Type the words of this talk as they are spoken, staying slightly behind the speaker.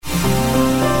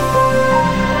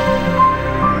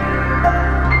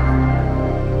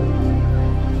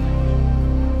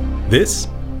This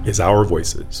is Our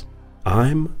Voices.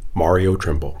 I'm Mario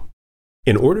Trimble.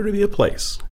 In order to be a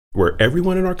place where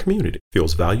everyone in our community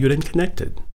feels valued and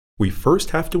connected, we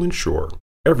first have to ensure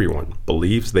everyone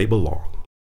believes they belong.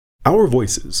 Our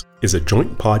Voices is a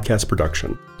joint podcast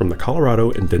production from the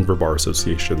Colorado and Denver Bar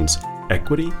Association's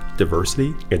Equity,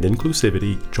 Diversity, and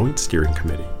Inclusivity Joint Steering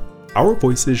Committee. Our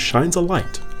Voices shines a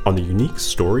light on the unique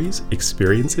stories,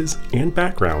 experiences, and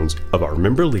backgrounds of our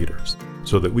member leaders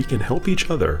so that we can help each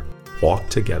other walk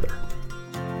together.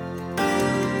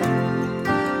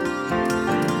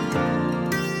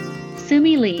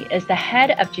 Sumi Lee is the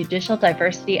head of Judicial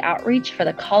Diversity Outreach for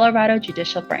the Colorado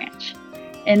Judicial Branch.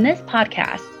 In this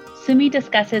podcast, Sumi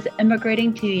discusses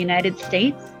immigrating to the United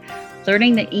States,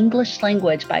 learning the English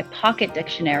language by pocket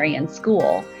dictionary in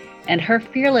school, and her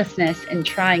fearlessness in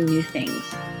trying new things.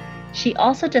 She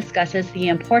also discusses the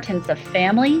importance of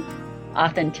family,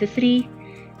 authenticity,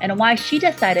 and why she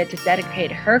decided to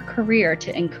dedicate her career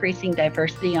to increasing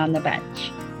diversity on the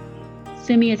bench.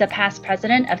 Sumi is a past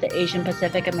president of the Asian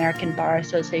Pacific American Bar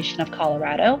Association of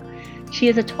Colorado. She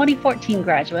is a 2014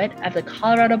 graduate of the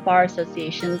Colorado Bar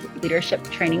Association's Leadership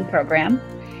Training Program,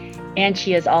 and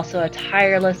she is also a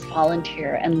tireless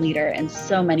volunteer and leader in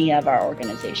so many of our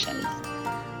organizations.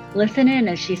 Listen in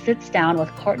as she sits down with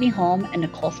Courtney Holm and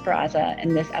Nicole Speraza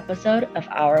in this episode of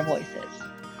Our Voices.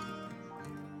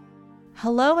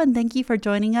 Hello, and thank you for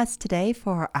joining us today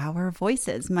for Our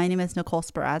Voices. My name is Nicole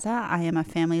Speraza. I am a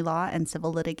family law and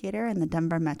civil litigator in the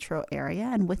Denver metro area,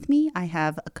 and with me I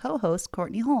have a co-host,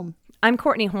 Courtney Holm. I'm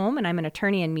Courtney Holm, and I'm an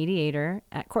attorney and mediator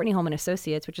at Courtney Holm &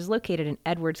 Associates, which is located in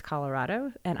Edwards,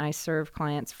 Colorado, and I serve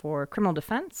clients for criminal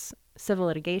defense, civil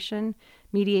litigation,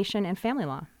 mediation, and family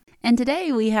law. And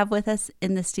today we have with us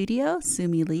in the studio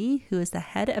Sumi Lee, who is the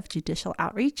head of judicial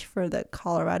outreach for the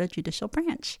Colorado Judicial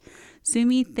Branch.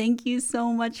 Sumi, thank you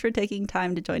so much for taking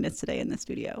time to join us today in the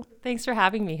studio. Thanks for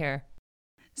having me here.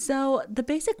 So the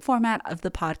basic format of the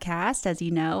podcast, as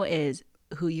you know, is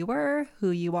who you were,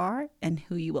 who you are, and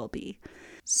who you will be.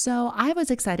 So I was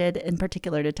excited in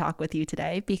particular to talk with you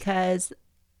today because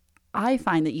I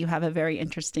find that you have a very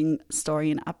interesting story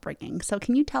and upbringing. So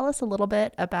can you tell us a little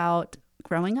bit about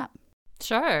growing up?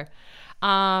 Sure.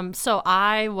 So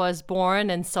I was born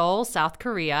in Seoul, South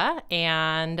Korea,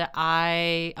 and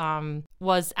I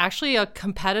was actually a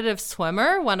competitive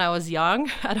swimmer when I was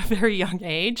young, at a very young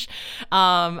age.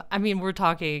 We're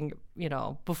talking,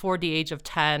 before the age of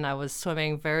 10, I was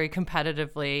swimming very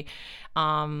competitively.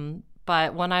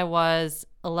 But when I was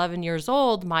 11 years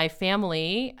old, my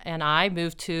family and I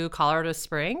moved to Colorado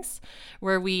Springs,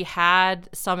 where we had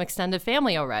some extended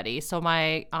family already. So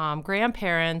my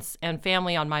grandparents and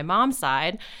family on my mom's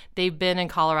side, they've been in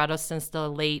Colorado since the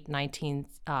late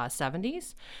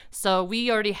 1970s. So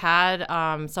we already had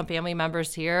some family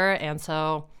members here. And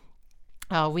so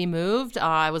we moved.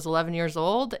 I was 11 years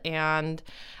old, and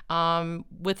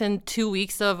within 2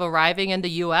 weeks of arriving in the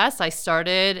U.S., I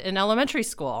started in elementary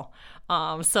school.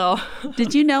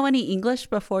 Did you know any English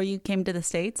before you came to the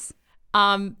States?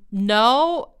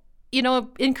 No.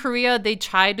 In Korea, they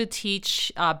try to teach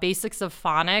basics of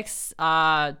phonics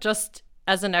just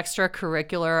as an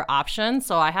extracurricular option.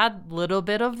 So I had a little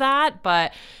bit of that,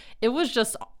 but it was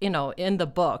just, in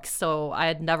the books. So I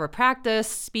had never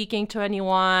practiced speaking to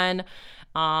anyone.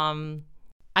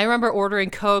 I remember ordering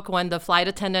Coke when the flight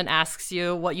attendant asks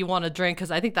you what you want to drink,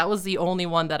 because I think that was the only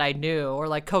one that I knew, or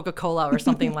like Coca-Cola or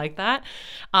something like that.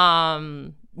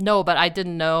 No, but I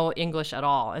didn't know English at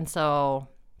all. And so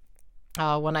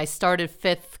when I started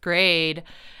fifth grade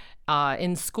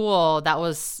in school, that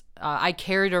was I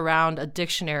carried around a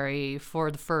dictionary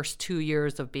for the first 2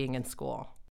 years of being in school.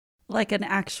 Like an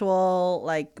actual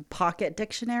pocket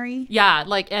dictionary? Yeah,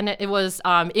 and it was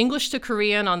English to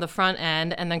Korean on the front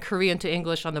end and then Korean to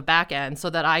English on the back end, so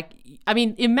that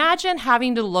imagine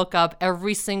having to look up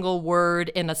every single word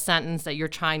in a sentence that you're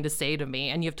trying to say to me,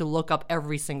 and you have to look up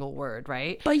every single word,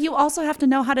 right? But you also have to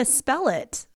know how to spell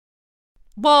it.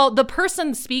 Well, the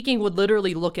person speaking would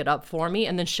literally look it up for me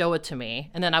and then show it to me,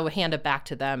 and then I would hand it back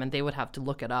to them and they would have to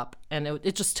look it up, and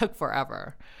it just took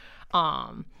forever.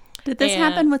 Did this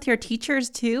happen with your teachers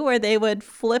too, where they would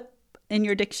flip in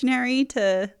your dictionary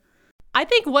to... I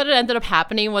think what ended up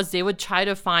happening was they would try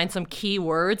to find some key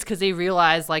words because they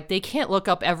realized they can't look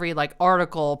up every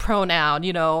article, pronoun,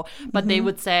 but they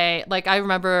would say, I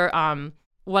remember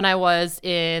when I was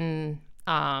in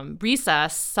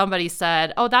recess, somebody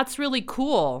said, "Oh, that's really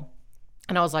cool."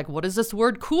 And I was like, what is this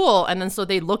word cool? And then so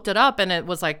they looked it up, and it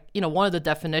was one of the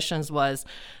definitions was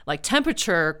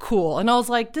temperature cool. And I was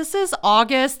like, this is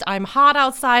August. I'm hot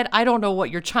outside. I don't know what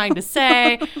you're trying to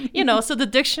say. So the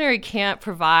dictionary can't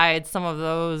provide some of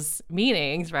those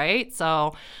meanings, right?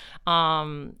 So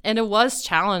And it was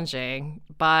challenging,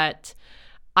 but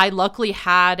I luckily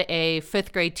had a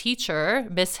 5th grade teacher,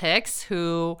 Miss Hicks,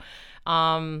 who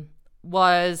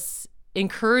was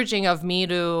encouraging of me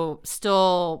to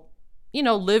still,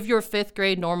 live your 5th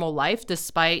grade normal life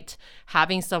despite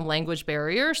having some language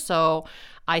barriers. So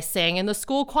I sang in the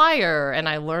school choir and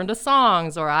I learned the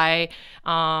songs, or I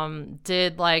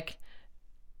did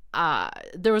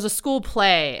there was a school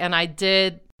play and I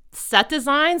did set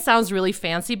design. Sounds really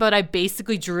fancy, but I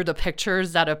basically drew the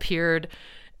pictures that appeared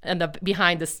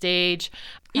behind the stage.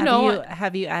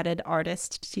 Have you added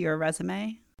artist to your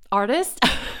resume? Artist?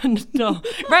 No.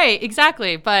 Right,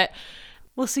 exactly. But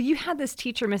well, so you had this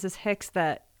teacher, Mrs. Hicks,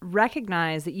 that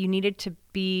recognized that you needed to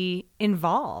be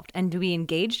involved and to be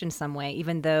engaged in some way,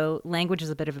 even though language is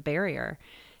a bit of a barrier.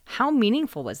 How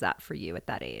meaningful was that for you at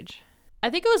that age? I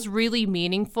think it was really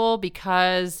meaningful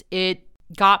because it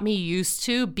got me used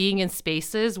to being in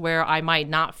spaces where I might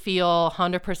not feel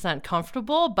 100%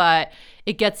 comfortable, but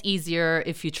it gets easier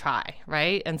if you try,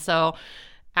 right? And so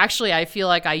actually, I feel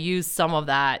like I use some of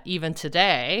that even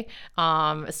today.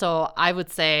 So I would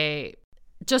say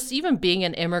just even being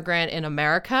an immigrant in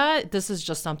America, this is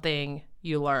just something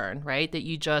you learn, right? That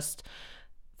you just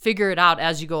figure it out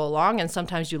as you go along, and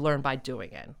sometimes you learn by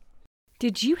doing it.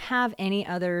 Did you have any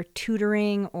other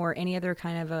tutoring or any other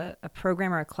kind of a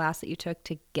program or a class that you took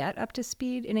to get up to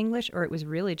speed in English, or it was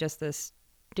really just this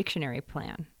dictionary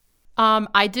plan?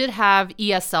 I did have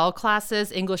ESL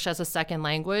classes, English as a second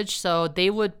language. So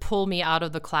they would pull me out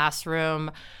of the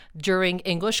classroom during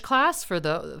English class for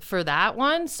that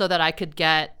one, so that I could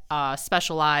get a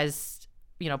specialized,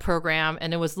 program.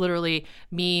 And it was literally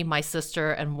me, my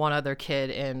sister, and one other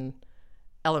kid in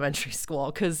elementary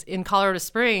school. Because in Colorado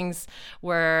Springs,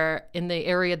 where in the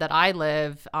area that I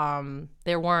live,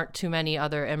 there weren't too many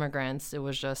other immigrants. It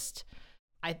was just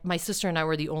my sister and I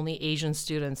were the only Asian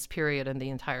students, period, in the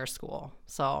entire school.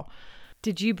 So,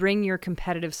 did you bring your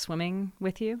competitive swimming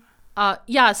with you?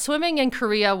 Yeah, swimming in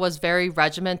Korea was very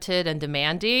regimented and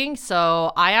demanding.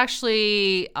 So I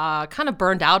actually kind of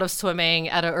burned out of swimming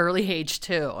at an early age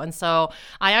too. And so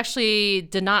I actually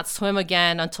did not swim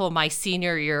again until my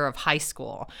senior year of high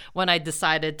school, when I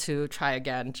decided to try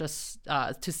again just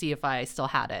to see if I still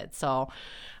had it. So,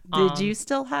 did you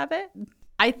still have it?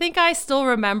 I think I still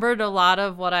remembered a lot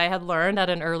of what I had learned at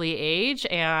an early age.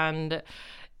 And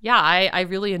yeah, I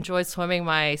really enjoyed swimming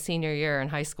my senior year in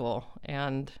high school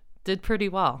and did pretty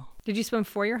well. Did you swim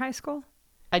for your high school?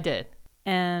 I did.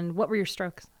 And what were your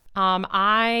strokes?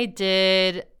 I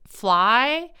did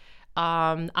fly,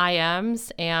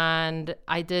 IMs, and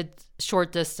I did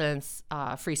short distance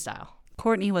freestyle.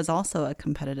 Courtney was also a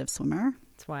competitive swimmer.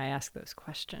 That's why I ask those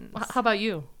questions. How about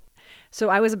you? So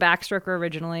I was a backstroker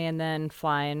originally, and then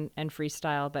fly and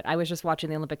freestyle, but I was just watching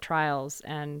the Olympic trials,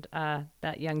 and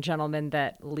that young gentleman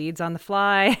that leads on the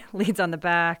fly, leads on the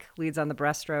back, leads on the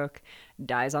breaststroke,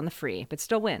 dies on the free, but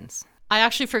still wins. I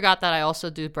actually forgot that I also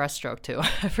do breaststroke too.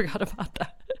 I forgot about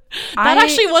that. That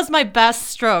actually was my best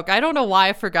stroke. I don't know why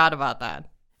I forgot about that.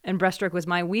 And breaststroke was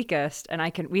my weakest, and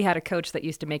we had a coach that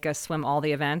used to make us swim all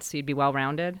the events, so you'd be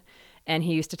well-rounded. And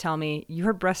he used to tell me,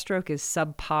 your breaststroke is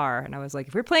subpar. And I was like,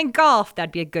 if we're playing golf,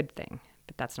 that'd be a good thing.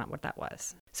 But that's not what that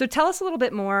was. So tell us a little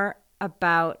bit more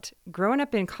about growing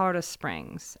up in Colorado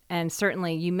Springs. And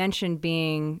certainly you mentioned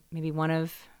being maybe one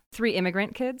of 3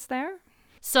 immigrant kids there.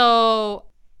 So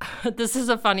this is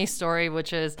a funny story,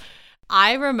 which is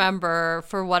I remember,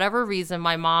 for whatever reason,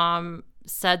 my mom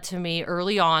said to me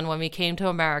early on when we came to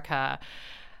America,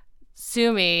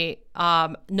 Sumi,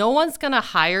 no one's going to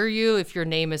hire you if your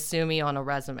name is Sumi on a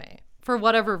resume, for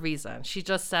whatever reason. She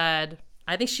just said,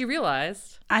 I think she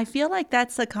realized. I feel like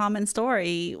that's a common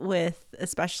story with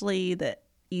especially the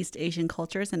East Asian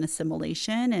cultures and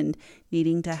assimilation and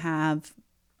needing to have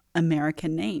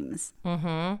American names.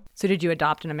 Mm-hmm. So did you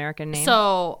adopt an American name?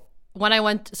 So when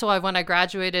I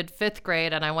graduated 5th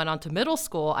grade and I went on to middle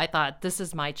school, I thought, this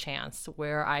is my chance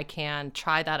where I can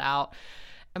try that out.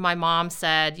 And my mom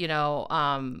said, go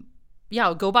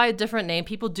by a different name.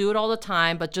 People do it all the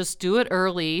time, but just do it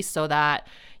early so that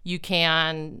you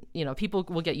can, people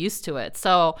will get used to it.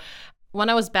 So when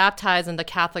I was baptized in the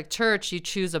Catholic Church, you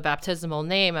choose a baptismal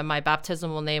name, and my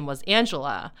baptismal name was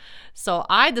Angela. So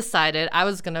I decided I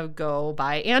was going to go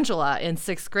by Angela in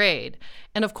 6th grade.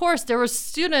 And of course, there were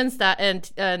students that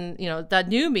that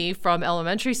knew me from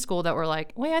elementary school that were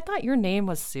like, wait, I thought your name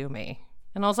was Sumi.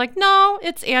 And I was like, no,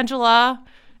 it's Angela.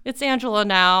 It's Angela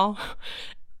now.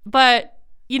 But,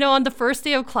 on the first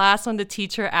day of class, when the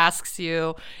teacher asks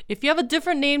you, if you have a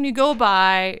different name you go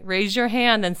by, raise your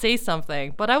hand and say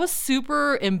something. But I was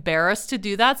super embarrassed to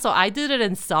do that. So I did it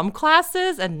in some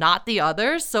classes and not the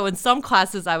others. So in some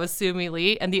classes, I was Sumi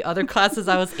Lee, and the other classes,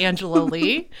 I was Angela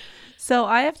Lee. So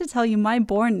I have to tell you, my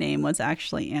born name was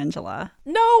actually Angela.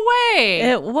 No way.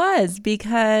 It was,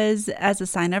 because as a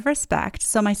sign of respect,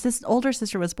 so my older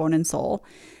sister was born in Seoul,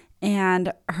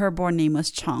 and her born name was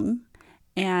Chung.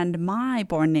 And my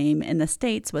born name in the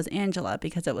States was Angela,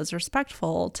 because it was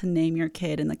respectful to name your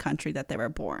kid in the country that they were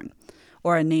born,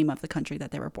 or a name of the country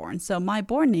that they were born. So my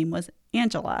born name was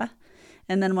Angela.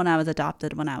 And then when I was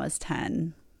adopted when I was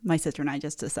 10, my sister and I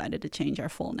just decided to change our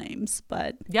full names.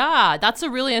 But yeah, that's a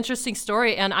really interesting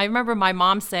story. And I remember my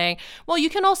mom saying, well,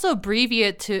 you can also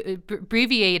abbreviate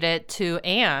it to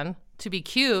Anne to be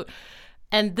cute.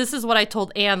 And this is what I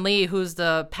told Ann Lee, who's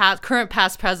the current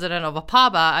past president of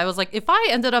APABA. I was like, if I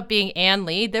ended up being Ann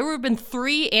Lee, there would have been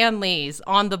 3 Ann Lees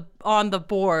on the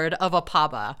board of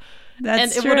APABA. That's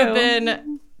and it true. would have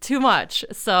been too much.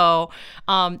 So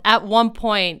at one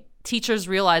point, teachers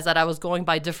realized that I was going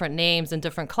by different names in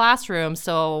different classrooms.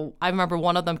 So I remember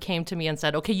one of them came to me and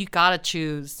said, okay, you got to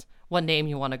choose what name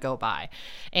you want to go by.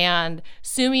 And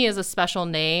Sumi is a special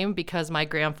name because my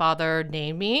grandfather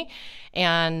named me.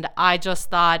 And I just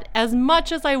thought, as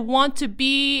much as I want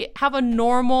to have a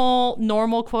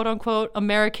normal quote unquote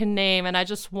American name, and I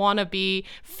just want to be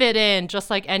fit in just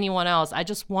like anyone else, I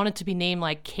just wanted to be named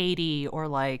like Katie or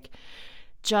like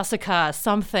Jessica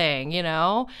something,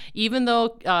 even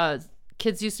though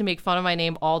kids used to make fun of my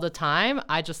name all the time,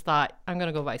 I just thought, I'm going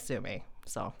to go by Sumi.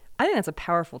 So I think that's a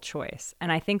powerful choice.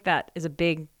 And I think that is a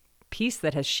big piece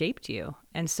that has shaped you.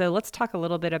 And so let's talk a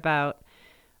little bit about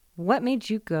what made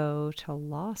you go to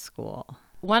law school.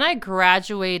 When I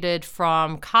graduated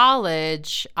from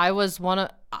college, I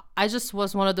just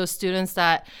was one of those students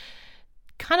that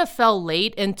kind of fell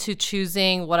late into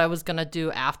choosing what I was going to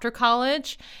do after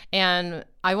college. And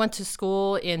I went to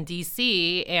school in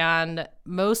DC, and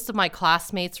most of my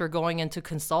classmates were going into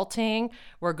consulting,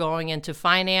 were going into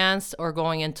finance, or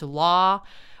going into law,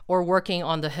 or working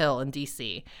on the Hill in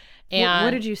DC. And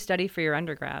what did you study for your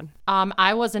undergrad?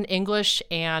 I was an English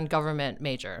and government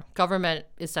major. Government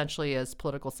essentially is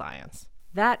political science.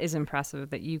 That is impressive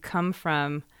that you come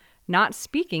from not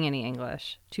speaking any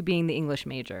English to being the English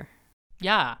major.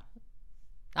 Yeah.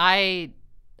 I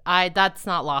that's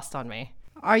not lost on me.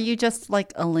 Are you just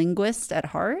like a linguist at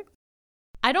heart?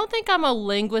 I don't think I'm a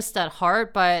linguist at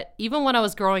heart, but even when I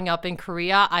was growing up in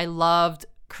Korea, I loved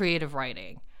creative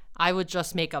writing. I would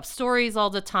just make up stories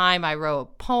all the time. I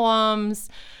wrote poems.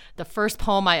 The first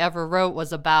poem I ever wrote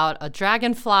was about a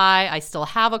dragonfly. I still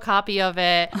have a copy of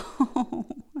it. Oh,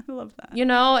 I love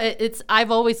that.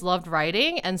 I've always loved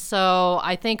writing. And so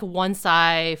I think once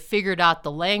I figured out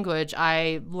the language,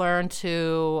 I learned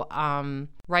to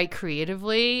write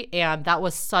creatively. And that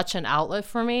was such an outlet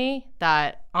for me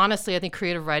that honestly, I think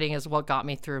creative writing is what got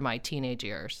me through my teenage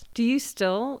years. Do you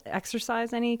still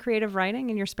exercise any creative writing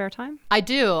in your spare time? I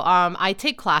do. I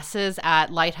take classes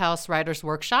at Lighthouse Writers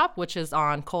Workshop, which is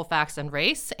on Colfax and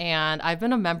Race. And I've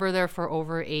been a member there for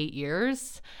over 8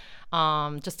 years.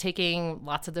 Just taking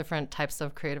lots of different types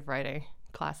of creative writing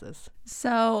classes.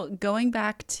 So going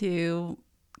back to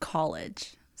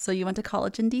college. So you went to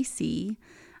college in DC.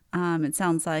 It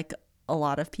sounds like a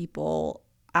lot of people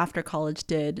after college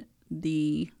did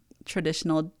the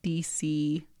traditional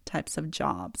DC types of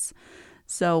jobs.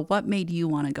 So what made you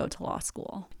want to go to law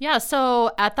school? Yeah,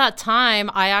 so at that time,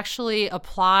 I actually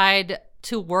applied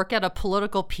to work at a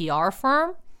political PR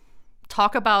firm.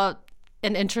 Talk about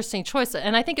an interesting choice.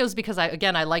 And I think it was because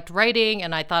I liked writing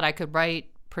and I thought I could write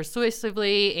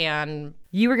persuasively. And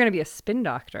you were going to be a spin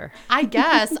doctor. I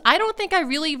guess. I don't think I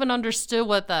really even understood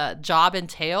what the job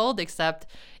entailed, except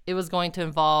it was going to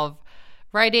involve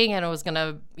writing and it was going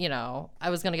to, I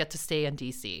was going to get to stay in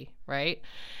DC, right?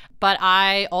 But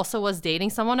I also was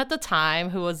dating someone at the time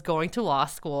who was going to law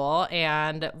school,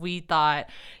 and we thought,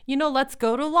 let's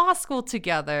go to law school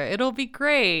together. It'll be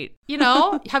great.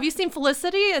 Have you seen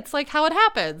Felicity? It's like how it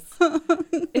happens.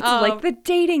 It's like the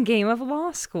dating game of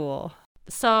law school.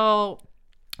 So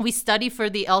we studied for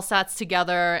the LSATs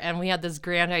together, and we had this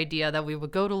grand idea that we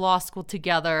would go to law school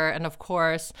together. And of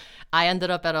course, I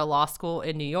ended up at a law school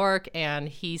in New York, and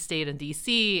he stayed in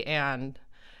DC, and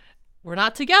we're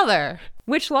not together.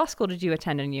 Which law school did you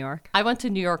attend in New York? I went to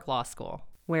New York Law School.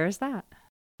 Where is that?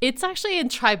 It's actually in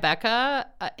Tribeca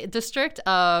district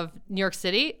of New York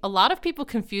City. A lot of people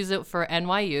confuse it for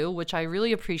NYU, which I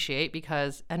really appreciate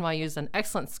because NYU is an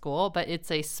excellent school, but it's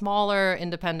a smaller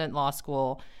independent law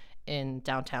school in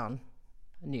downtown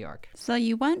New York. So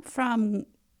you went from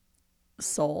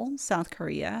Seoul, South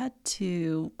Korea,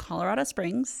 to Colorado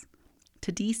Springs,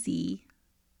 to DC,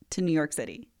 to New York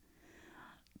City.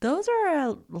 Those are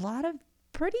a lot of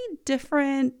pretty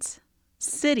different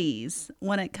cities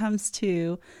when it comes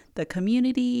to the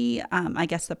community, I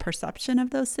guess the perception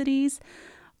of those cities.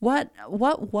 What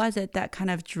was it that kind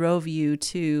of drove you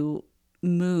to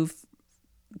move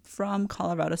from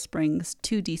Colorado Springs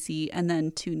to DC and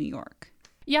then to New York?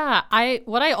 Yeah,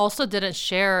 what I also didn't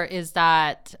share is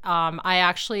that I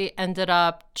actually ended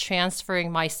up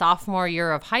transferring my sophomore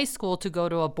year of high school to go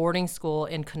to a boarding school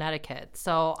in Connecticut.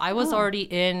 So I was already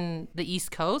in the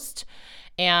East Coast,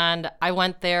 and I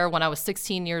went there when I was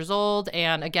 16 years old.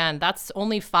 And again, that's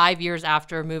only 5 years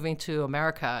after moving to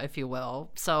America, if you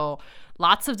will. So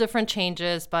lots of different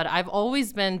changes, but I've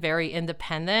always been very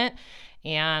independent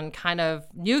and kind of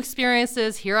new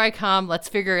experiences, here I come, let's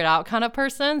figure it out kind of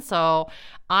person. So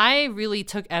I really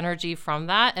took energy from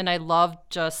that, and I loved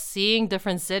just seeing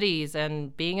different cities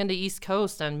and being in the East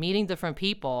Coast and meeting different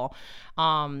people.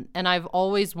 And I've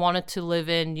always wanted to live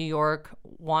in New York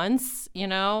once,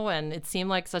 and it seemed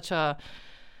like such a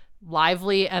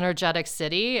lively, energetic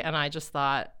city. And I just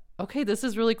thought, okay, this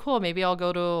is really cool. Maybe I'll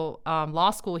go to law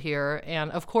school here.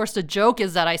 And of course, the joke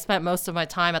is that I spent most of my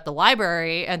time at the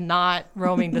library and not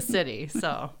roaming the city.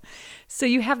 So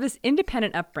you have this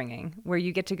independent upbringing where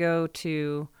you get to go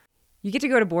to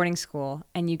boarding school,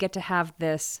 and you get to have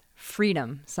this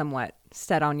freedom somewhat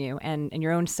set on you and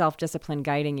your own self-discipline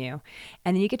guiding you.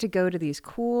 And then you get to go to these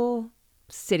cool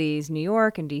cities, New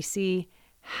York and DC.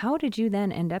 How did you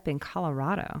then end up in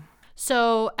Colorado?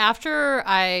 So after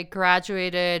I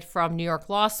graduated from New York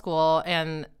Law School,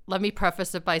 and let me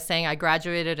preface it by saying I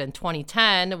graduated in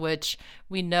 2010, which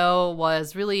we know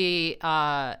was really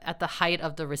at the height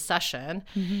of the recession.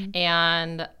 Mm-hmm.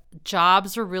 And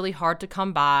jobs were really hard to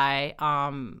come by.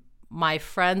 My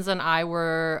friends and I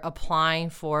were applying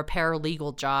for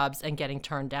paralegal jobs and getting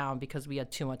turned down because we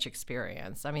had too much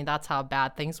experience. I mean, that's how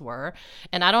bad things were.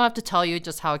 And I don't have to tell you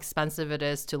just how expensive it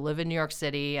is to live in New York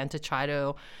City and to try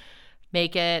to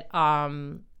make it.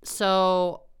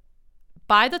 So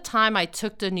by the time I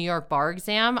took the New York bar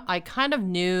exam, I kind of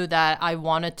knew that I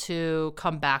wanted to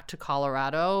come back to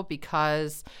Colorado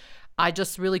because I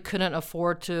just really couldn't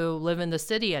afford to live in the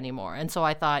city anymore. And so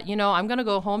I thought, I'm going to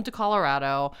go home to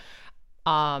Colorado,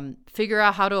 figure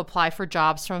out how to apply for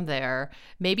jobs from there,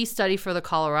 maybe study for the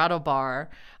Colorado bar,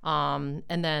 and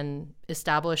then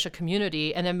establish a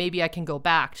community, and then maybe I can go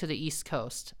back to the East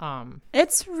Coast.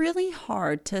 It's really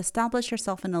hard to establish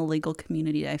yourself in a legal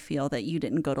community, I feel, that you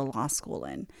didn't go to law school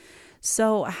in.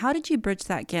 So how did you bridge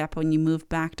that gap when you moved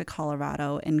back to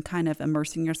Colorado and kind of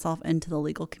immersing yourself into the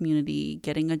legal community,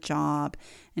 getting a job,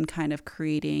 and kind of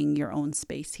creating your own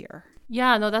space here?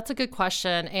 Yeah, no, that's a good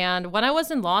question. And when I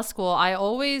was in law school, I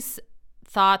always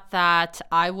thought that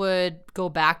I would go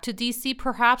back to DC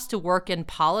perhaps to work in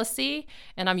policy.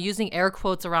 And I'm using air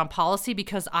quotes around policy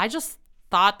because I just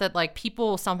thought that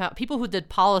people who did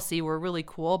policy were really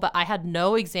cool, but I had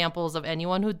no examples of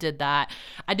anyone who did that.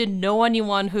 I didn't know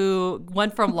anyone who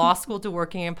went from law school to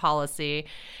working in policy.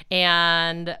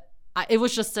 And it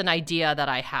was just an idea that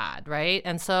I had, right?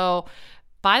 And so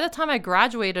by the time I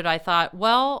graduated, I thought,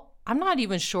 well, I'm not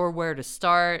even sure where to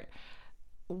start,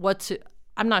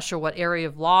 I'm not sure what area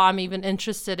of law I'm even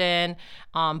interested in.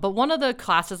 But one of the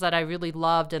classes that I really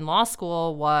loved in law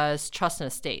school was trust and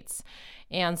estates.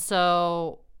 And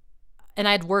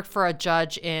I'd worked for a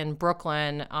judge in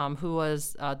Brooklyn who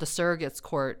was the surrogates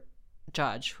court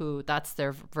judge, that's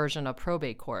their version of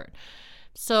probate court.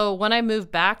 So when I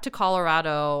moved back to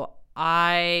Colorado,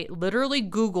 I literally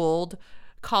Googled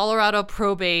Colorado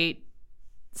probate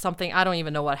something. I don't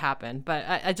even know what happened, but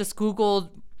I just Googled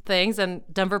things and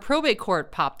Denver probate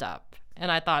court popped up. And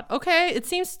I thought, okay, it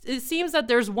seems that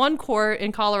there's one court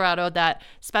in Colorado that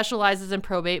specializes in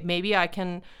probate. Maybe I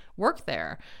can work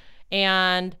there.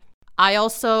 And I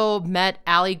also met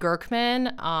Allie Gerkman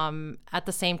at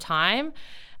the same time.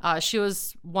 She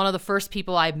was one of the first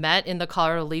people I met in the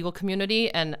Colorado legal community.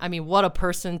 And I mean, what a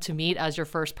person to meet as your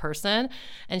first person.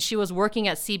 And she was working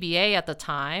at CBA at the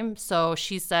time. So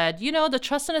she said, the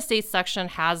trust and estate section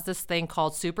has this thing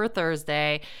called Super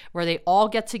Thursday where they all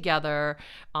get together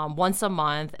once a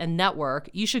month and network.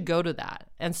 You should go to that.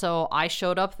 And so I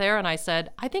showed up there and I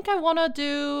said, I think I want to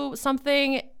do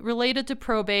something related to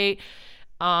probate.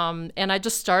 And I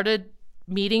just started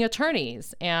meeting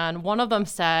attorneys. And one of them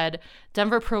said,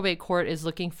 Denver Probate Court is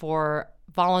looking for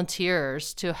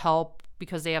volunteers to help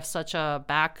because they have such a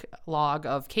backlog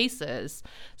of cases.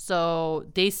 So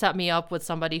they set me up with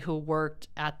somebody who worked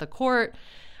at the court,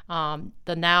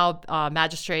 the now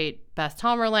magistrate Beth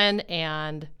Tomerlin,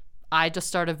 and I just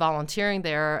started volunteering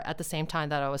there at the same time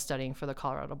that I was studying for the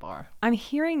Colorado Bar. I'm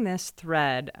hearing this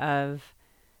thread of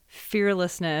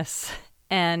fearlessness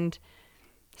and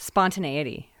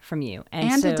spontaneity from you.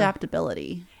 And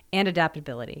adaptability. And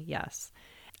adaptability, yes.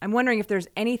 I'm wondering if there's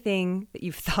anything that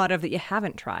you've thought of that you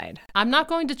haven't tried. I'm not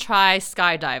going to try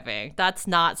skydiving. That's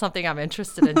not something I'm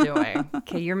interested in doing.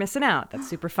 Okay, you're missing out. That's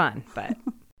super fun, but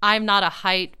I'm not a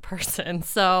height person.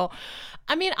 So,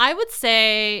 I mean, I would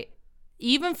say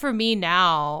even for me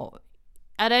now,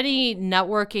 at any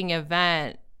networking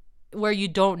event where you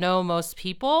don't know most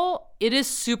people, it is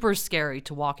super scary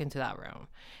to walk into that room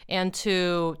and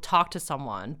to talk to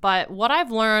someone. But what I've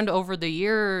learned over the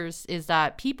years is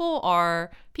that people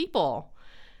are people.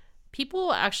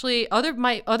 People actually,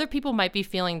 other people might be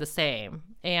feeling the same.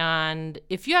 And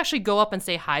if you actually go up and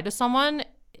say hi to someone,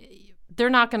 they're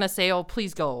not going to say, oh,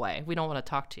 please go away. We don't want to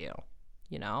talk to you,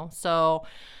 you know? So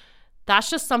that's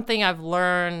just something I've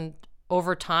learned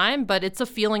over time, but it's a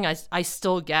feeling I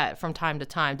still get from time to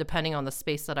time, depending on the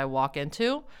space that I walk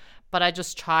into. But I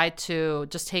just try to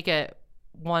just take it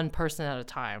one person at a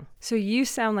time. So you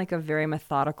sound like a very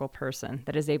methodical person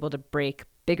that is able to break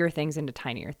bigger things into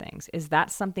tinier things. Is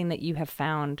that something that you have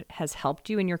found has helped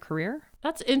you in your career?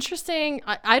 That's interesting.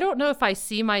 I don't know if I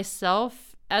see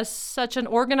myself as such an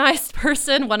organized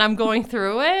person when I'm going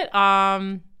through it.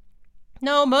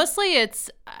 No, mostly it's,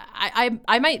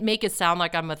 I might make it sound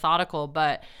like I'm methodical,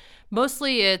 but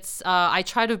mostly it's, I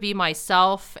try to be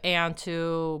myself and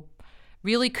to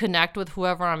really connect with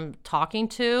whoever I'm talking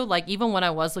to. Like even when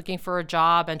I was looking for a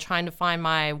job and trying to find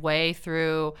my way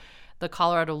through the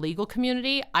Colorado legal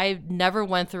community, I never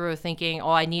went through thinking, oh,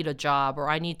 I need a job or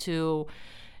I need to,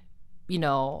 you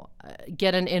know,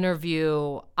 get an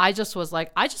interview. I just was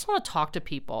like, I just want to talk to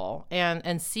people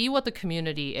and see what the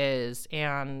community is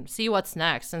and see what's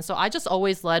next. And so I just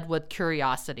always led with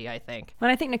curiosity, I think. Well,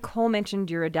 I think Nicole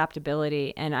mentioned your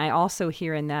adaptability, and I also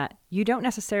hear in that you don't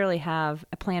necessarily have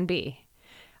a plan B.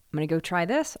 I'm going to go try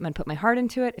this. I'm going to put my heart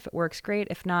into it. If it works, great.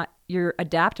 If not, you're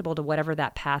adaptable to whatever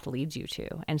that path leads you to.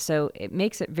 And so it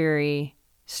makes it very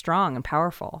strong and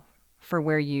powerful for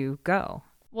where you go.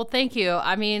 Well, thank you.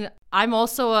 I mean, I'm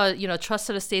also a,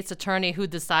 trusted estates attorney who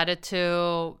decided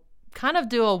to kind of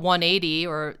do a 180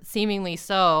 or seemingly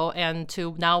so, and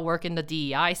to now work in the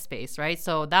DEI space, right?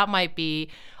 So that might be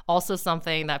also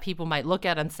something that people might look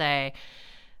at and say,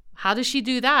 how does she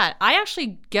do that? I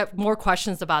actually get more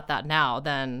questions about that now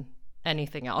than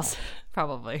anything else,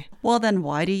 probably. Well, then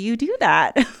why do you do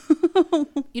that?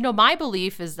 My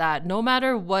belief is that no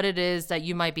matter what it is that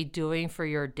you might be doing for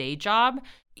your day job,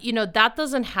 that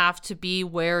doesn't have to be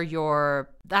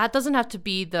that doesn't have to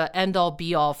be the end all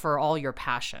be all for all your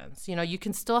passions. You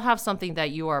can still have something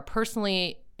that you are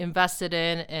personally invested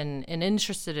in and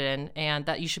interested in and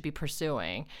that you should be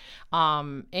pursuing,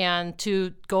 and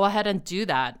to go ahead and do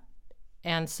that.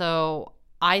 And so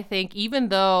I think even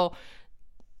though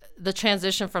the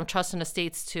transition from trust and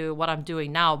estates to what I'm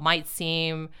doing now might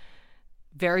seem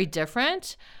very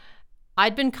different,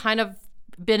 I'd been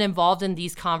involved in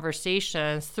these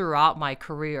conversations throughout my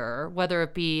career, whether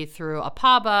it be through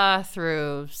APABA,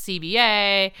 through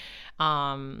CBA,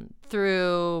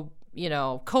 through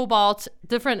Cobalt,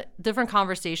 different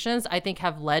conversations I think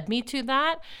have led me to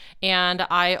that. And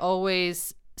I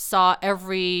always saw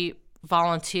every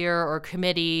volunteer or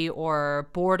committee or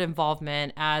board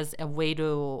involvement as a way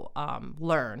to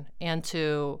learn and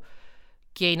to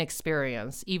gain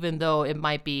experience, even though it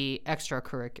might be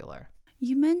extracurricular.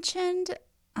 You mentioned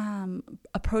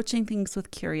approaching things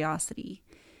with curiosity.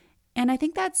 And I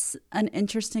think that's an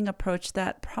interesting approach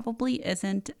that probably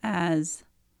isn't as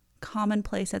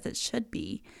commonplace as it should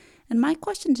be. And my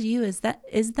question to you is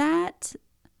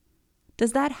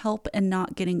does that help in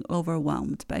not getting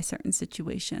overwhelmed by certain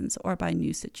situations or by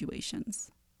new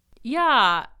situations?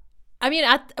 Yeah. I mean,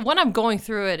 when I'm going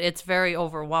through it, it's very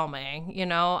overwhelming.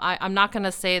 I'm not going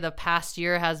to say the past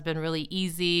year has been really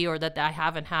easy or that I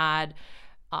haven't had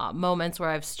moments where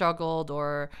I've struggled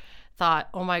or thought,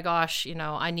 oh my gosh,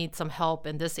 I need some help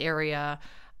in this area.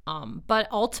 But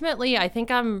ultimately, I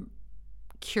think I'm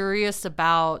curious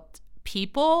about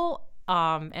people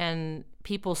and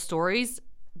people's stories.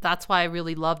 That's why I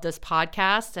really love this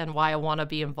podcast and why I want to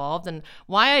be involved and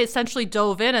why I essentially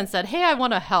dove in and said, hey, I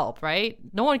want to help, right?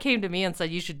 No one came to me and said,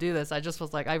 you should do this. I just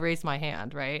was like, I raised my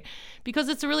hand, right? Because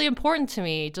it's really important to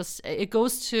me. It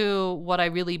goes to what I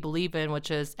really believe in,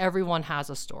 which is everyone has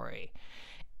a story.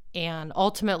 And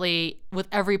ultimately, with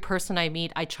every person I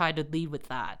meet, I try to lead with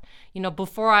that.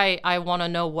 Before I want to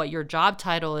know what your job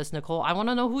title is, Nicole, I want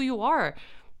to know who you are.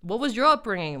 What was your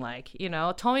upbringing like?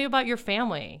 Tell me about your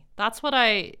family. That's what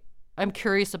I I'm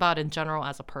curious about in general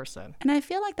as a person. And I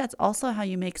feel like that's also how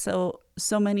you make so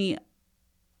many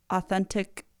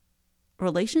authentic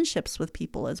relationships with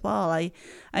people as well.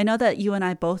 I know that you and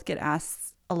I both get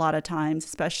asked a lot of times,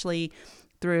 especially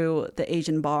through the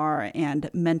Asian bar and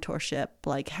mentorship,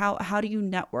 like how do you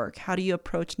network? How do you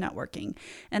approach networking?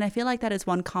 And I feel like that is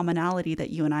one commonality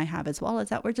that you and I have as well, is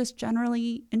that we're just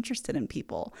generally interested in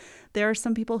people. There are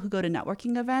some people who go to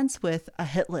networking events with a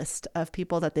hit list of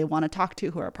people that they want to talk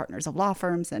to who are partners of law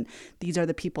firms, and these are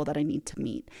the people that I need to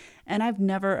meet. And I've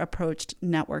never approached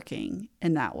networking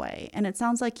in that way. And it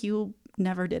sounds like you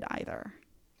never did either.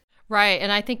 Right.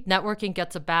 And I think networking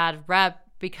gets a bad rep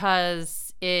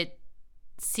because it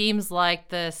seems like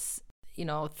this,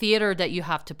 theater that you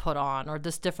have to put on, or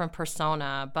this different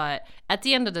persona. But at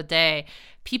the end of the day,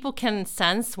 people can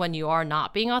sense when you are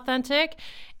not being authentic.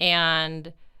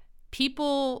 And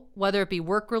people, whether it be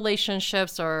work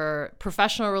relationships or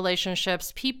professional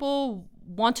relationships, people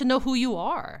want to know who you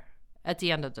are at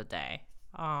the end of the day.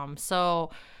 So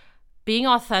being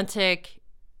authentic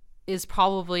is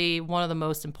probably one of the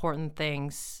most important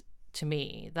things to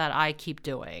me that I keep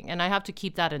doing. And I have to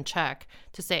keep that in check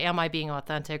to say, am I being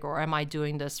authentic, or am I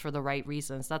doing this for the right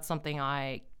reasons? That's something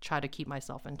I try to keep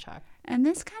myself in check. And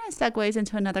this kind of segues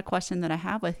into another question that I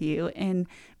have with you. In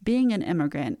being an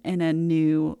immigrant in a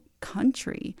new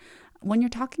country, when you're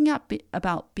talking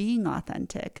about being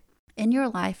authentic in your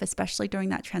life, especially during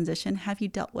that transition, have you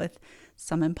dealt with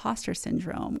some imposter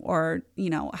syndrome, or,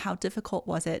 how difficult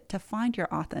was it to find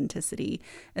your authenticity,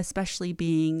 especially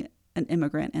being an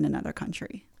immigrant in another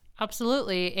country?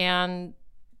 Absolutely. And,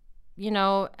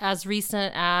 as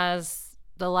recent as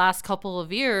the last couple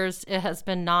of years, it has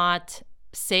been not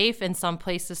safe in some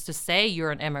places to say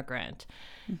you're an immigrant,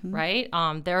 right?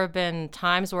 There have been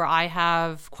times where I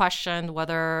have questioned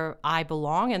whether I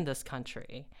belong in this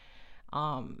country.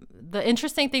 The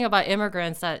interesting thing about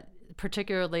immigrants that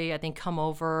particularly I think come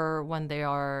over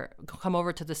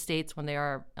to the States when they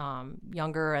are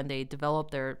younger and they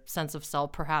develop their sense of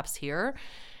self perhaps here,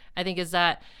 I think is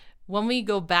that when we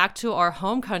go back to our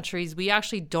home countries, we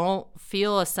actually don't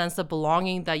feel a sense of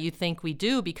belonging that you think we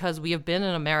do, because we have been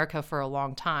in America for a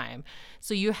long time.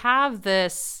 So you have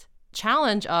this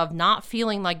challenge of not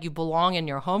feeling like you belong in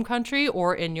your home country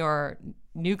or in your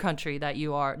new country that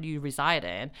you reside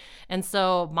in. And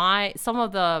so some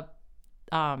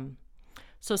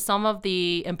of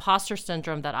the imposter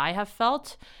syndrome that I have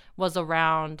felt was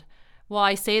around, well,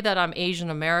 I say that I'm Asian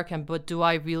American, but do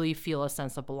I really feel a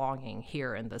sense of belonging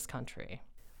here in this country?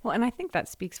 Well, and I think that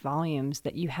speaks volumes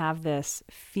that you have this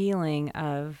feeling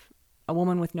of a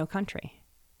woman with no country,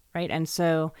 right? And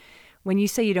so when you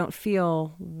say you don't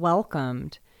feel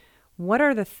welcomed, what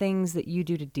are the things that you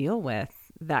do to deal with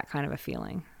that kind of a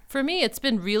feeling? For me, it's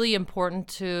been really important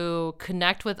to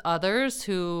connect with others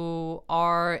who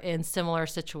are in similar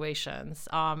situations.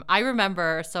 I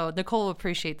remember, so Nicole will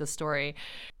appreciate this story.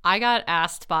 I got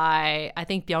asked by, I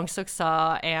think, Byung-Suk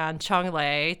Seo and Chung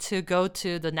Lei to go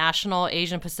to the National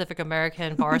Asian Pacific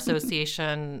American Bar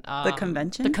Association. The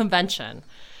convention? The convention.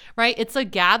 Right? It's a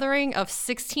gathering of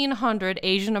 1,600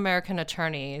 Asian American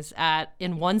attorneys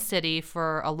in one city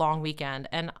for a long weekend.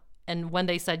 And when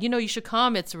they said, you should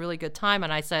come, it's a really good time.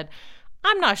 And I said,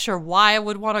 I'm not sure why I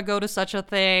would want to go to such a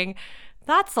thing.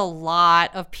 That's a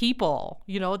lot of people,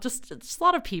 just a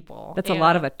lot of people. That's a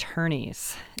lot of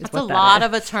attorneys. That's a lot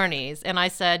of attorneys. And I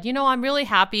said, I'm really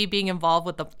happy being involved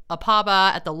with the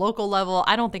APABA at the local level.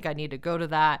 I don't think I need to go to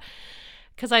that.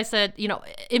 Because I said,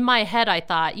 in my head, I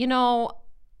thought,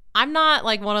 I'm not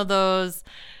like one of those,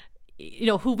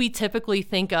 who we typically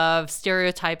think of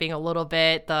stereotyping a little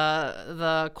bit,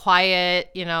 the quiet,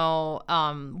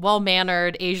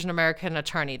 well-mannered Asian American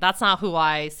attorney. That's not who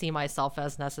I see myself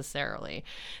as necessarily.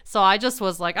 So I just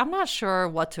was like, I'm not sure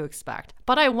what to expect.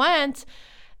 But I went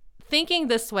thinking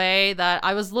this way, that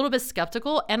I was a little bit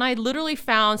skeptical, and I literally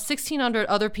found 1,600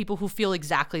 other people who feel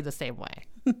exactly the same way.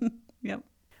 Yep.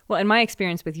 Well, in my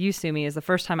experience with you, Sumi, is the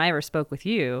first time I ever spoke with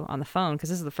you on the phone, because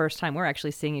this is the first time we're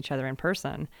actually seeing each other in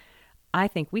person. I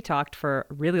think we talked for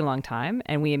a really long time,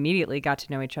 and we immediately got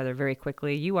to know each other very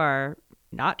quickly. You are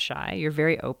not shy. You're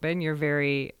very open. You're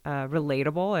very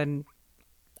relatable. And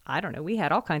I don't know, we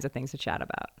had all kinds of things to chat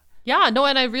about. Yeah, no,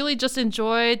 and I really just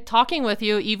enjoyed talking with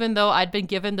you, even though I'd been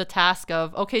given the task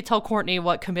of, okay, tell Courtney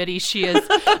what committee she is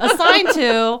assigned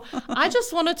to. I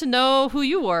just wanted to know who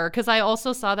you were, because I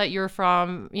also saw that you're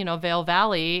from, Vail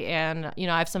Valley, and,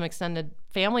 I have some extended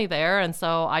family there. And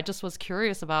so I just was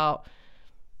curious about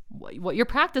what your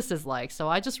practice is like. So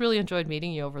I just really enjoyed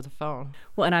meeting you over the phone.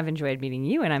 Well, and I've enjoyed meeting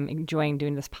you, and I'm enjoying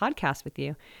doing this podcast with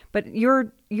you. But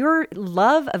your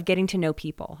love of getting to know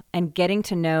people and getting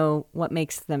to know what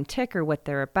makes them tick or what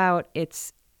they're about,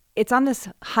 it's on this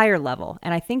higher level.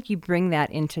 And I think you bring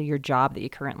that into your job that you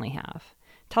currently have.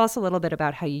 Tell us a little bit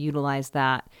about how you utilize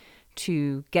that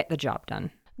to get the job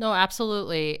done. No,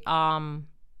 absolutely.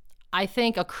 I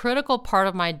think a critical part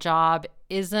of my job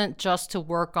isn't just to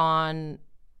work on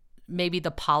maybe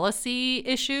the policy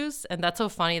issues. And that's so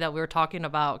funny that we were talking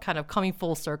about kind of coming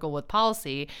full circle with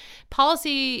policy.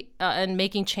 Policy and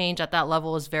making change at that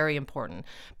level is very important.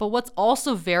 But what's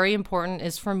also very important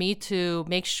is for me to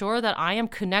make sure that I am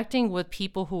connecting with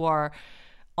people who are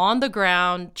on the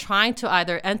ground trying to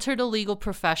either enter the legal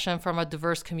profession from a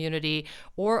diverse community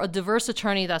or a diverse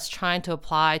attorney that's trying to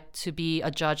apply to be a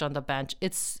judge on the bench.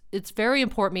 It's very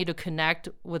important for me to connect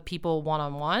with people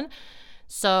one-on-one.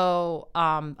 So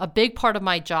a big part of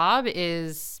my job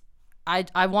is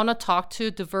I want to talk to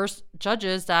diverse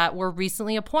judges that were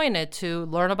recently appointed to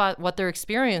learn about what their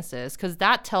experience is, because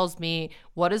that tells me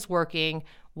what is working,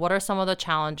 what are some of the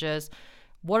challenges,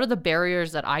 what are the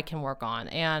barriers that I can work on.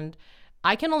 And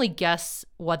I can only guess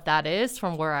what that is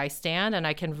from where I stand, and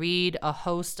I can read a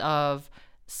host of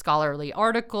scholarly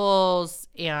articles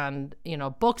and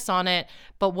books on it.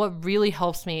 But what really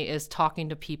helps me is talking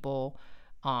to people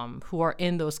who are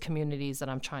in those communities that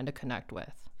I'm trying to connect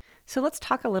with. So let's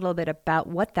talk a little bit about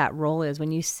what that role is.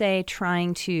 When you say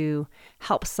trying to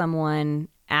help someone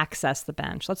access the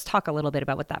bench, let's talk a little bit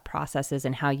about what that process is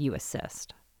and how you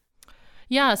assist.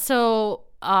 Yeah, so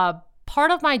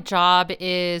part of my job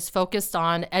is focused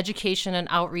on education and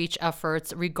outreach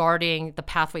efforts regarding the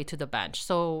pathway to the bench.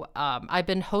 So I've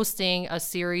been hosting a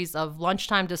series of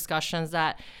lunchtime discussions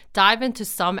that dive into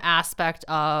some aspect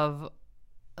of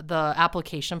the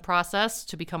application process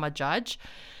to become a judge,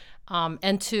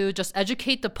 and to just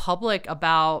educate the public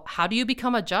about how do you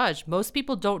become a judge. Most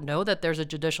people don't know that there's a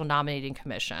judicial nominating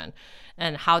commission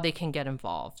and how they can get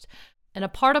involved. And a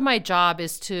part of my job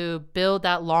is to build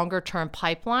that longer term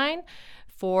pipeline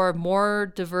for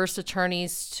more diverse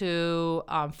attorneys to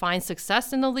find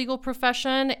success in the legal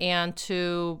profession and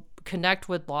to connect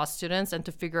with law students and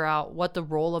to figure out what the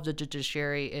role of the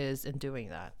judiciary is in doing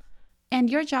that. And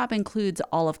your job includes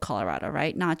all of Colorado,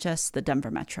 right? Not just the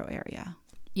Denver metro area.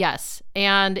 Yes.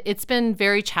 And it's been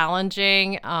very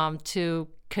challenging to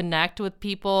connect with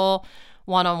people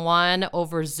one-on-one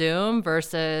over Zoom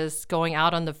versus going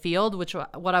out on the field, which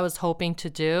what I was hoping to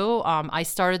do. I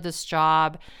started this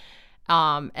job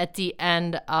at the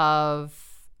end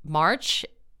of March.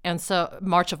 And so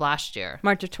March of last year.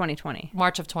 March of 2020.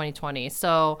 March of 2020.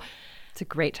 So it's a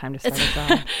great time to start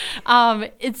a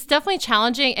job. It's definitely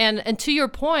challenging. And to your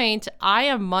point, I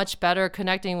am much better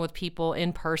connecting with people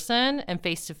in person and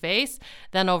face-to-face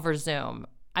than over Zoom.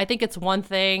 I think it's one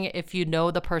thing if you know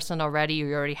the person already,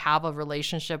 you already have a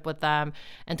relationship with them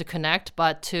and to connect,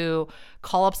 but to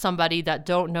call up somebody that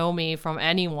don't know me from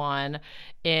anyone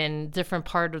in different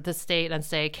part of the state and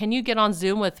say, can you get on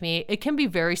Zoom with me? It can be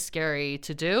very scary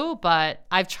to do, but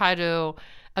I've tried to,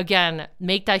 again,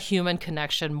 make that human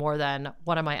connection more than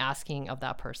what am I asking of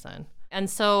that person. And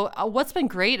so what's been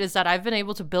great is that I've been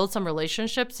able to build some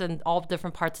relationships in all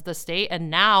different parts of the state. And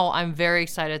now I'm very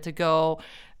excited to go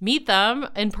meet them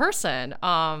in person.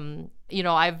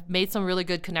 I've made some really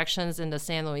good connections in the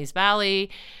San Luis Valley,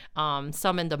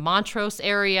 some in the Montrose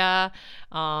area,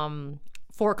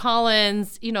 Fort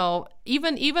Collins,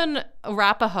 even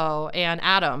Arapahoe and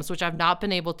Adams, which I've not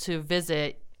been able to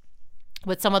visit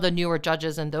with some of the newer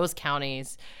judges in those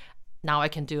counties. Now I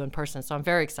can do in person. So I'm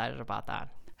very excited about that.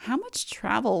 How much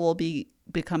travel will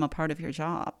become a part of your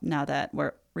job now that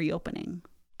we're reopening?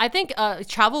 I think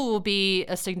travel will be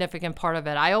a significant part of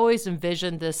it. I always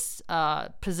envisioned this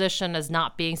position as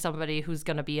not being somebody who's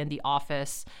going to be in the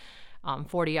office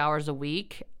 40 hours a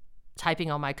week typing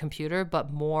on my computer,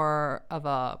 but more of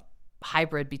a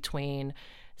hybrid between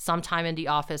some time in the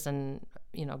office and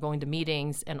going to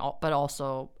meetings, but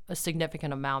also a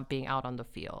significant amount being out on the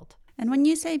field. And when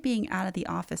you say being out of the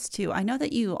office too, I know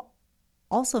that you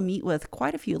also meet with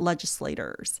quite a few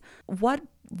legislators. What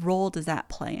role does that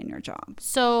play in your job?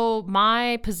 So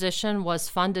my position was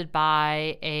funded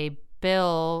by a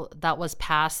bill that was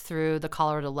passed through the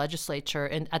Colorado legislature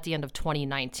at the end of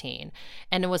 2019.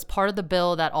 And it was part of the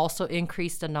bill that also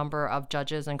increased the number of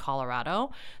judges in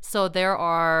Colorado. So there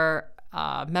are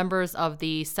members of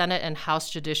the Senate and House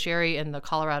Judiciary in the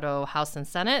Colorado House and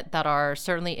Senate that are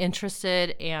certainly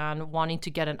interested and wanting to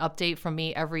get an update from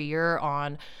me every year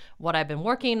on what I've been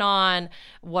working on,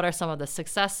 what are some of the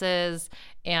successes.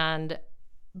 And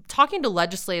talking to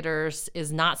legislators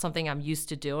is not something I'm used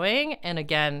to doing. And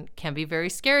again, can be very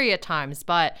scary at times.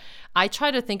 But I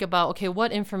try to think about, okay,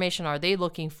 what information are they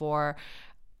looking for?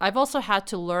 I've also had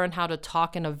to learn how to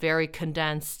talk in a very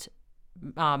condensed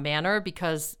manner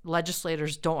because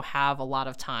legislators don't have a lot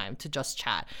of time to just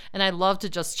chat. And I love to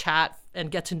just chat and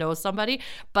get to know somebody,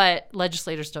 but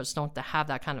legislators just don't have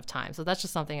that kind of time. So that's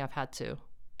just something I've had to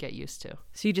get used to.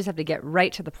 So you just have to get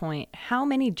right to the point. How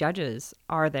many judges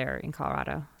are there in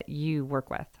Colorado that you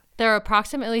work with? There are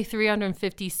approximately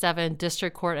 357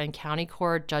 district court and county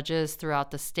court judges throughout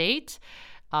the state.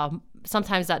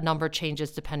 Sometimes that number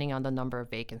changes depending on the number of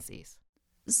vacancies.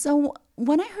 So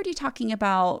when I heard you talking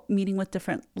about meeting with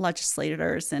different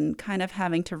legislators and kind of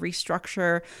having to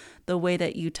restructure the way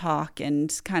that you talk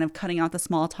and kind of cutting out the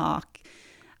small talk,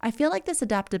 I feel like this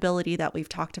adaptability that we've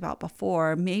talked about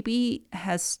before maybe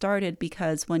has started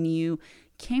because when you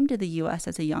came to the U.S.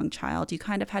 as a young child, you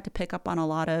kind of had to pick up on a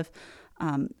lot of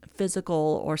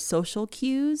physical or social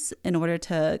cues in order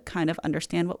to kind of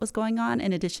understand what was going on,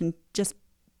 in addition, just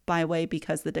by way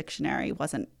because the dictionary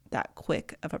wasn't that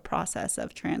quick of a process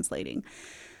of translating.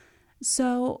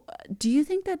 So do you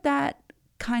think that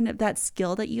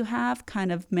skill that you have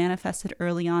kind of manifested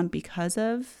early on because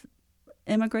of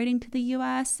immigrating to the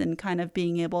U.S. and kind of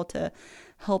being able to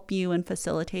help you and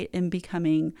facilitate in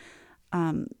becoming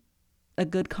a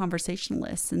good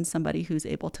conversationalist and somebody who's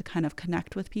able to kind of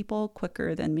connect with people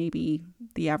quicker than maybe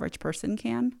the average person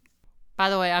can? By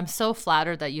the way, I'm so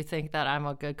flattered that you think that I'm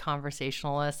a good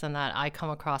conversationalist and that I come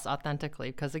across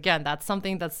authentically because, again, that's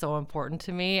something that's so important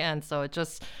to me. And so it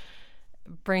just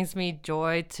brings me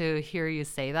joy to hear you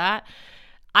say that.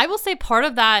 I will say part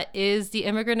of that is the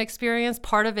immigrant experience.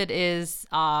 Part of it is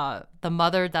the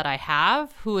mother that I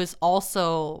have, who is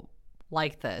also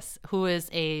like this, who is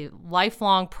a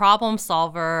lifelong problem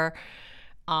solver.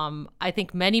 I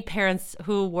think many parents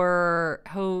who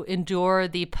endure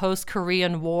the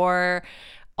post-Korean War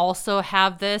also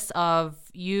have this of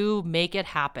you make it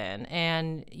happen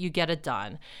and you get it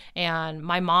done. And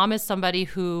my mom is somebody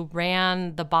who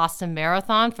ran the Boston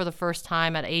Marathon for the first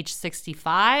time at age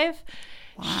 65.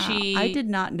 Wow, I did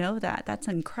not know that. That's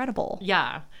incredible.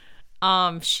 Yeah.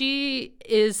 She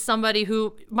is somebody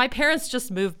who, my parents just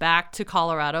moved back to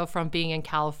Colorado from being in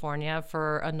California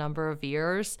for a number of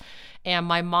years. And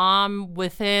my mom,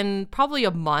 within probably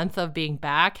a month of being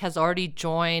back, has already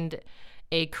joined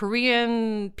a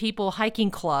Korean people hiking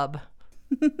club.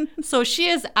 So she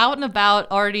is out and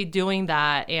about already doing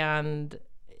that. And,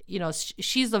 you know,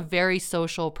 she's a very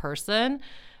social person.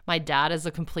 My dad is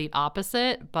a complete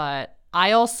opposite, but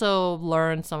I also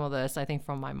learned some of this, I think,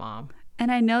 from my mom.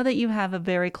 And I know that you have a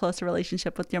very close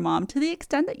relationship with your mom to the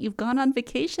extent that you've gone on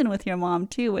vacation with your mom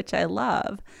too, which I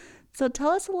love. So tell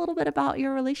us a little bit about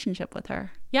your relationship with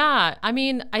her. Yeah, I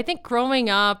mean, I think growing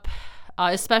up,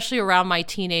 especially around my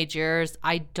teenage years,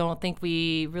 I don't think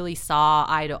we really saw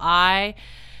eye to eye.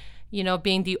 You know,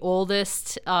 being the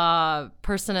oldest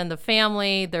person in the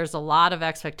family, there's a lot of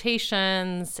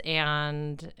expectations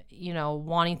and, you know,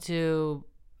 wanting to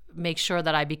make sure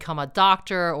that I become a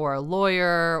doctor or a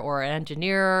lawyer or an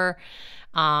engineer.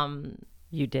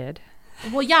 You did?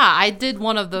 Well, yeah, I did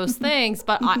one of those things.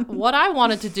 But what I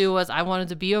wanted to do was I wanted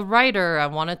to be a writer. I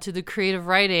wanted to do creative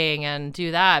writing and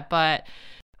do that. But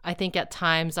I think at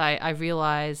times I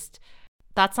realized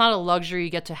that's not a luxury you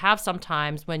get to have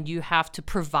sometimes when you have to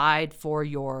provide for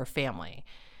your family.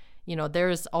 You know,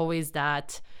 there's always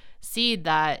that seed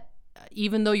that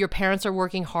even though your parents are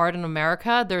working hard in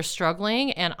America, they're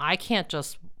struggling, and I can't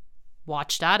just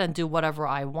watch that and do whatever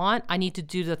I want. I need to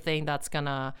do the thing that's going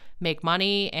to make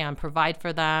money and provide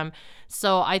for them.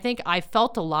 So I think I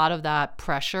felt a lot of that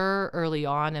pressure early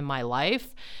on in my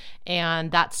life,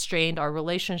 and that strained our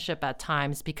relationship at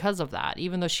times because of that,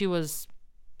 even though she was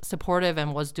supportive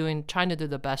and was trying to do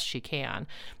the best she can.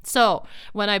 So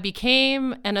when I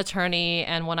became an attorney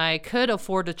and when I could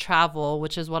afford to travel,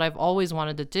 which is what I've always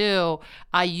wanted to do,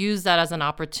 I used that as an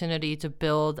opportunity to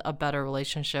build a better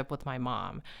relationship with my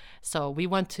mom. So we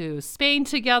went to Spain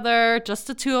together, just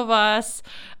the two of us.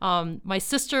 My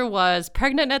sister was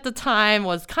pregnant at the time,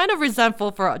 was kind of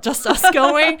resentful for just us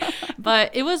going, but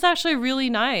it was actually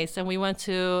really nice. And we went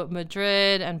to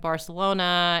Madrid and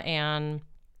Barcelona, and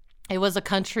it was a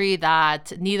country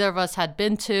that neither of us had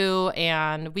been to,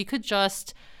 and we could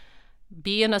just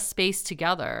be in a space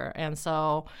together. And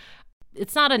so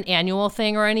it's not an annual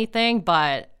thing or anything,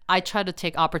 but I try to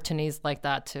take opportunities like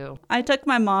that too. I took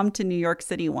my mom to New York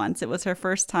City once. It was her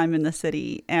first time in the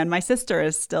city, and my sister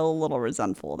is still a little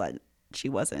resentful that she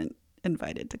wasn't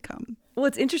invited to come. Well,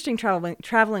 it's interesting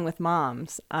traveling with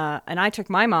moms. And I took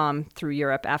my mom through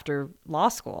Europe after law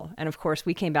school. And of course,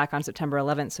 we came back on September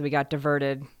 11th, so we got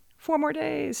diverted 4 more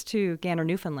days to Gander,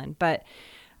 Newfoundland. But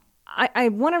I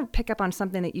want to pick up on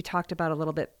something that you talked about a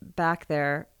little bit back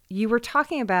there. You were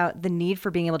talking about the need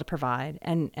for being able to provide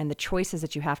and the choices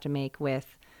that you have to make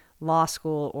with law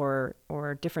school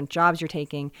or different jobs you're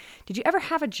taking. Did you ever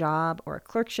have a job or a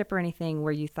clerkship or anything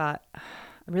where you thought,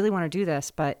 I really want to do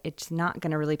this, but it's not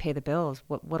going to really pay the bills?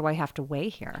 What do I have to weigh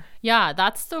here? Yeah,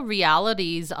 that's the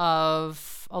realities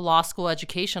of a law school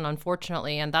education,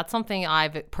 unfortunately. And that's something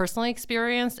I've personally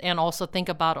experienced and also think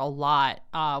about a lot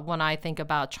when I think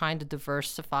about trying to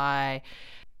diversify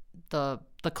the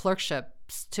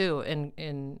clerkships too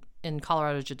in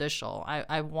Colorado Judicial.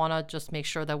 I want to just make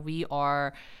sure that we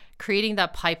are creating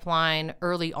that pipeline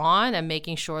early on and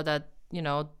making sure that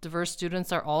diverse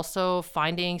students are also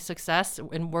finding success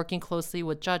in working closely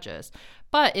with judges.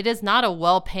 But it is not a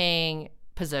well-paying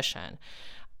position.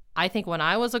 I think when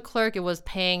I was a clerk, it was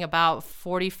paying about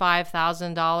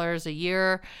 $45,000 a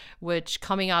year, which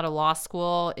coming out of law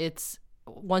school, it's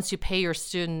once you pay your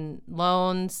student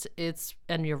loans,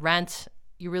 and your rent,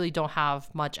 you really don't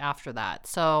have much after that.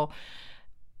 So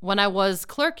when I was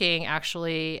clerking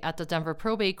actually at the Denver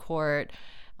Probate Court,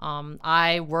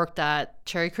 I worked at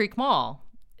Cherry Creek Mall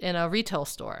in a retail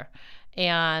store.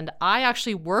 And I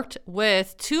actually worked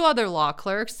with 2 other law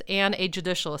clerks and a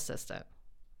judicial assistant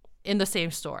in the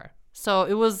same store. So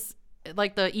it was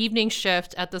like the evening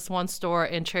shift at this one store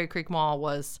in Cherry Creek Mall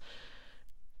was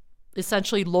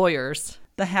essentially lawyers.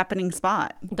 The happening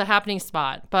spot.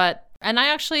 And I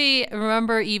actually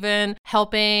remember even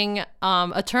helping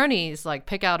attorneys like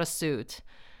pick out a suit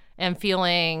and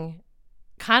feeling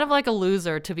kind of like a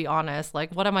loser, to be honest.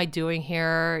 Like, what am I doing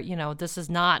here? This is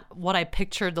not what I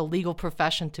pictured the legal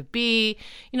profession to be.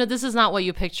 This is not what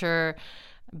you picture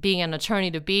being an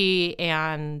attorney to be.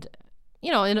 And,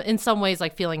 in some ways,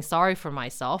 like feeling sorry for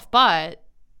myself. But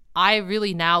I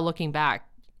really now looking back,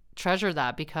 treasure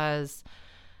that because,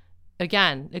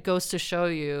 again, it goes to show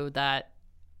you that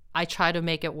I try to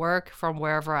make it work from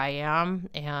wherever I am.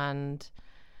 And,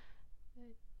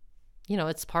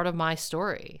 it's part of my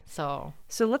story. So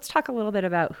let's talk a little bit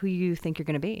about who you think you're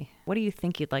going to be. What do you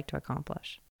think you'd like to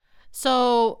accomplish?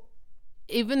 So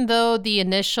even though the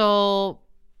initial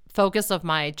focus of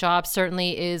my job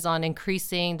certainly is on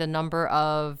increasing the number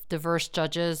of diverse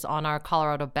judges on our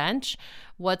Colorado bench,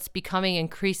 what's becoming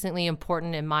increasingly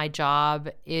important in my job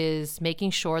is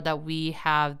making sure that we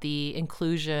have the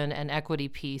inclusion and equity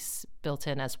piece built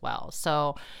in as well.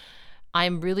 So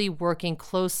I'm really working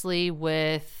closely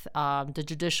with the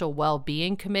Judicial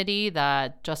Wellbeing Committee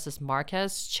that Justice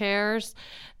Marquez chairs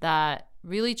that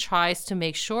really tries to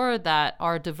make sure that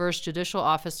our diverse judicial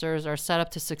officers are set up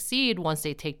to succeed once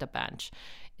they take the bench.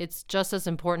 It's just as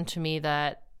important to me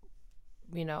that,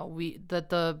 that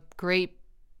the great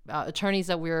attorneys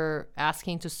that we're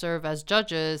asking to serve as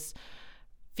judges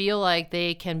feel like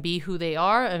they can be who they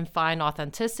are and find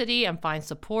authenticity and find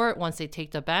support once they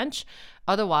take the bench.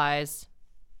 Otherwise,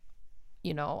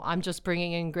 I'm just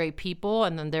bringing in great people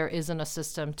and then there isn't a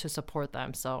system to support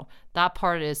them. So that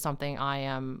part is something I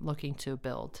am looking to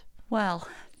build. Well,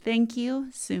 thank you,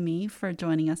 Sumi, for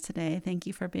joining us today. Thank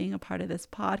you for being a part of this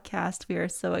podcast. We are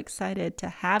so excited to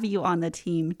have you on the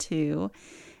team too.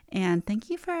 And thank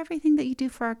you for everything that you do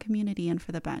for our community and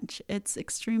for the bench. It's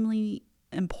extremely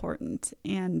important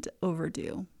and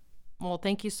overdue. Well,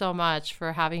 thank you so much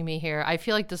for having me here. I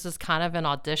feel like this is kind of an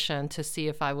audition to see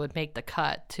if I would make the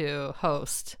cut to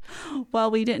host. Well,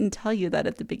 we didn't tell you that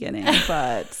at the beginning,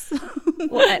 but...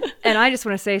 Well, and I just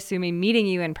want to say, Sumi, meeting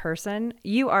you in person,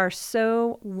 you are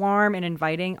so warm and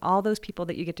inviting. All those people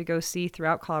that you get to go see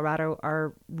throughout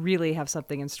Colorado really have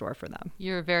something in store for them.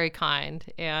 You're very kind.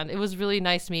 And it was really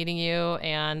nice meeting you.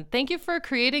 And thank you for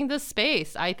creating this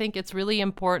space. I think it's really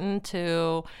important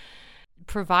to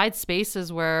provide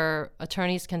spaces where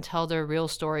attorneys can tell their real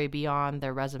story beyond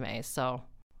their resumes. So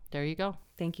there you go.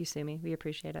 Thank you, Sumi. We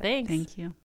appreciate it. Thanks. Thank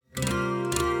you.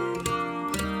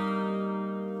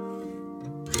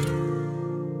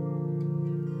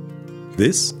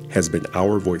 This has been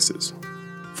Our Voices.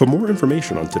 For more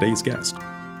information on today's guest,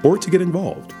 or to get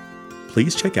involved,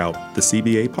 please check out the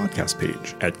CBA podcast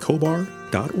page at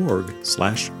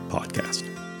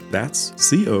cobar.org/podcast. That's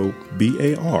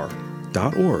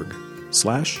cobar.org/podcast.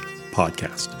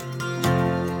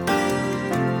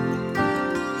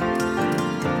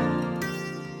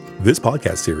 This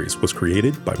podcast series was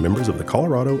created by members of the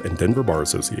Colorado and Denver Bar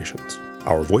Associations.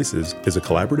 Our Voices is a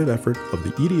collaborative effort of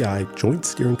the EDI Joint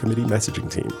Steering Committee messaging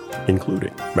team,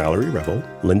 including Mallory Revel,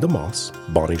 Linda Moss,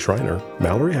 Bonnie Schreiner,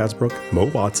 Mallory Hasbrook, Mo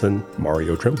Watson,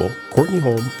 Mario Trimble, Courtney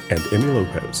Holm, and Emmy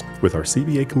Lopez, with our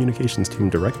CBA Communications Team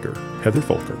Director, Heather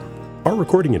Folker. Our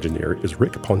recording engineer is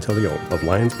Rick Ponteleone of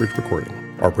Lionsbridge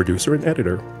Recording. Our producer and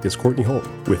editor is Courtney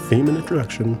Holm, with theme and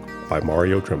introduction by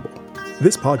Mario Trimble.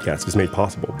 This podcast is made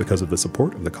possible because of the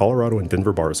support of the Colorado and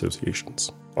Denver Bar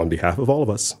Associations. On behalf of all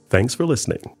of us, thanks for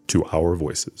listening to Our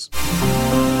Voices.